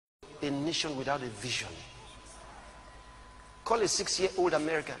a nation without a vision. Call a 6-year-old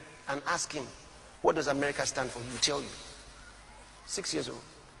American and ask him, what does America stand for? He'll tell you. 6 years old.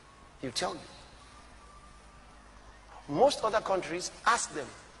 He'll tell you. Most other countries, ask them.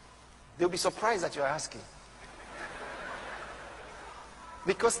 They'll be surprised that you're asking.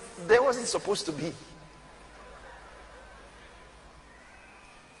 Because there wasn't supposed to be.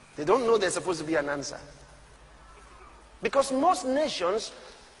 They don't know there's supposed to be an answer. Because most nations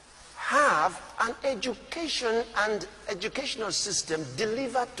have an education and educational system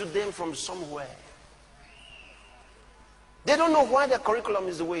delivered to them from somewhere. They don't know why their curriculum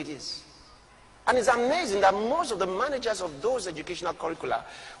is the way it is. And it's amazing that most of the managers of those educational curricula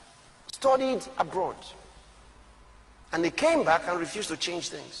studied abroad. And they came back and refused to change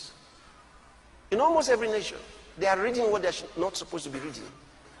things. In almost every nation, they are reading what they're not supposed to be reading.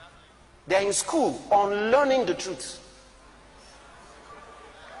 They are in school on learning the truth.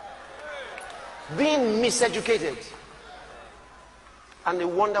 Being miseducated. And they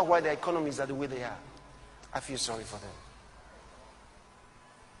wonder why their economies are the way they are. I feel sorry for them.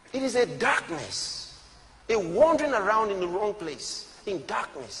 It is a darkness. A wandering around in the wrong place. In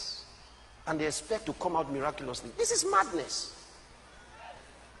darkness. And they expect to come out miraculously. This is madness.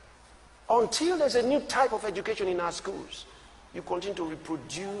 Until there's a new type of education in our schools, you continue to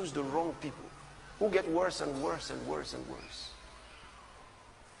reproduce the wrong people who get worse and worse and worse and worse.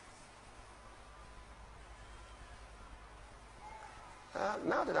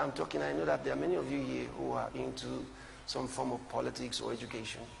 Now that I'm talking, I know that there are many of you here who are into some form of politics or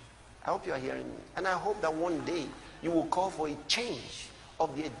education. I hope you are hearing me. And I hope that one day you will call for a change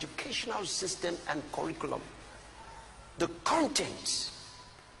of the educational system and curriculum. The content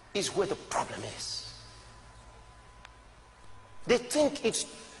is where the problem is. They think it's,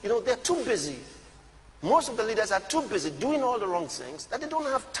 they're too busy. Most of the leaders are too busy doing all the wrong things that they don't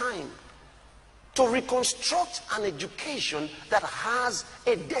have time to reconstruct an education that has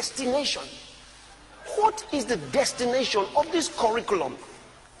a destination. What is the destination of this curriculum?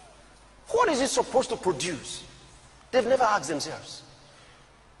 What is it supposed to produce? They've never asked themselves.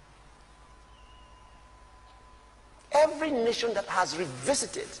 Every nation that has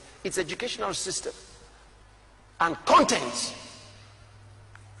revisited its educational system and content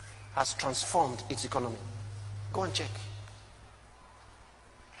has transformed its economy. Go and check.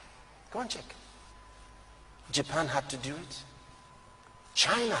 Go and check. Japan had to do it.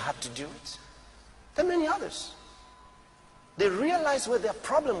 China had to do it. There are many others. They realized where their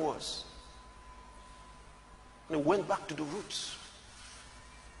problem was. And they went back to the roots.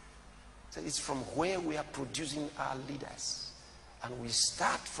 So it's from where we are producing our leaders. And we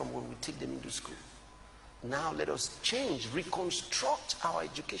start from when we take them into school. Now let us change, reconstruct our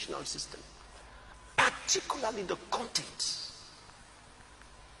educational system. Particularly the content.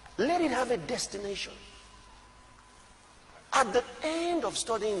 Let it have a destination. At the end of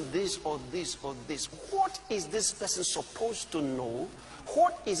studying this or this or this, what is this person supposed to know?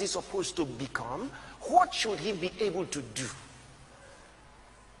 What is he supposed to become? What should he be able to do?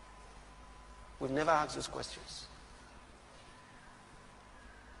 We've never asked those questions.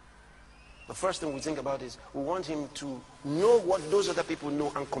 The first thing we think about is we want him to know what those other people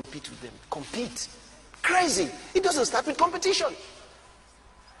know and compete with them. Compete. Crazy. It doesn't start with competition.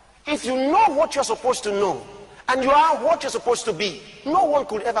 If you know what you're supposed to know, and you are what you're supposed to be, no one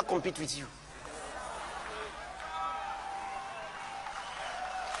could ever compete with you.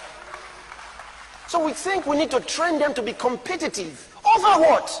 So we think we need to train them to be competitive. Over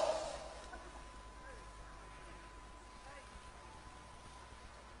what?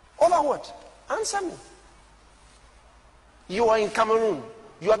 Over what? Answer me. You are in Cameroon.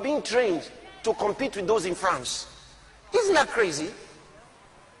 You are being trained to compete with those in France. Isn't that crazy?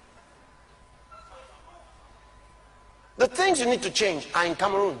 The things you need to change are in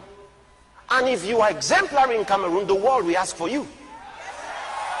Cameroon. And if you are exemplary in Cameroon, the world will ask for you.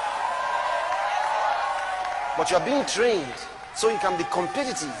 But you are being trained so you can be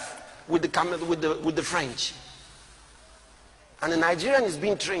competitive with the French. And the Nigerian is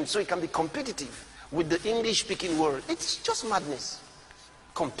being trained so he can be competitive with the English-speaking world. It's just madness.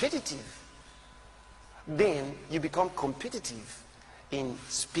 Competitive. Then you become competitive in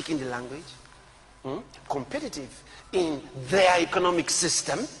speaking the language. Competitive in their economic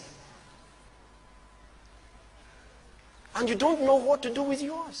system. And you don't know what to do with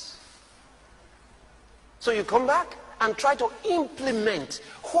yours. So you come back and try to implement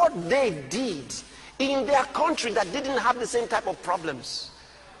what they did in their country that didn't have the same type of problems.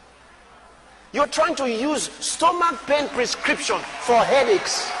 You're trying to use stomach pain prescription for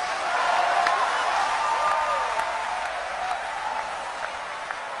headaches.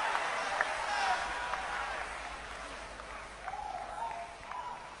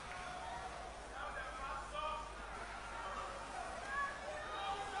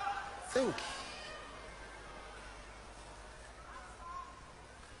 think.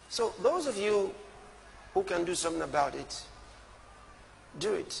 So those of you who can do something about it,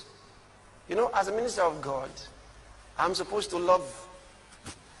 do it. You know, as a minister of God, I'm supposed to love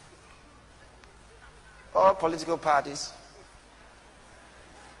all political parties,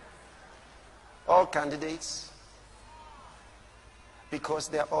 all candidates, because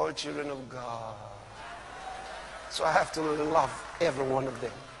they're all children of God. So I have to love every one of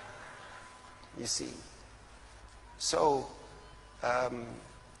them, you see. So I'm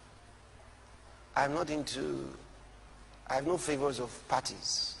not into, I have no favors of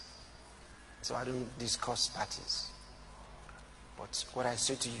parties, so I don't discuss parties. But what I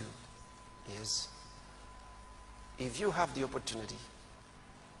say to you is, if you have the opportunity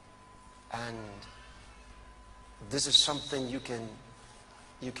and this is something you can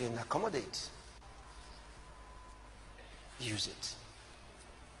accommodate, use it.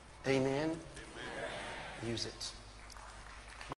 Amen? Amen. Use it.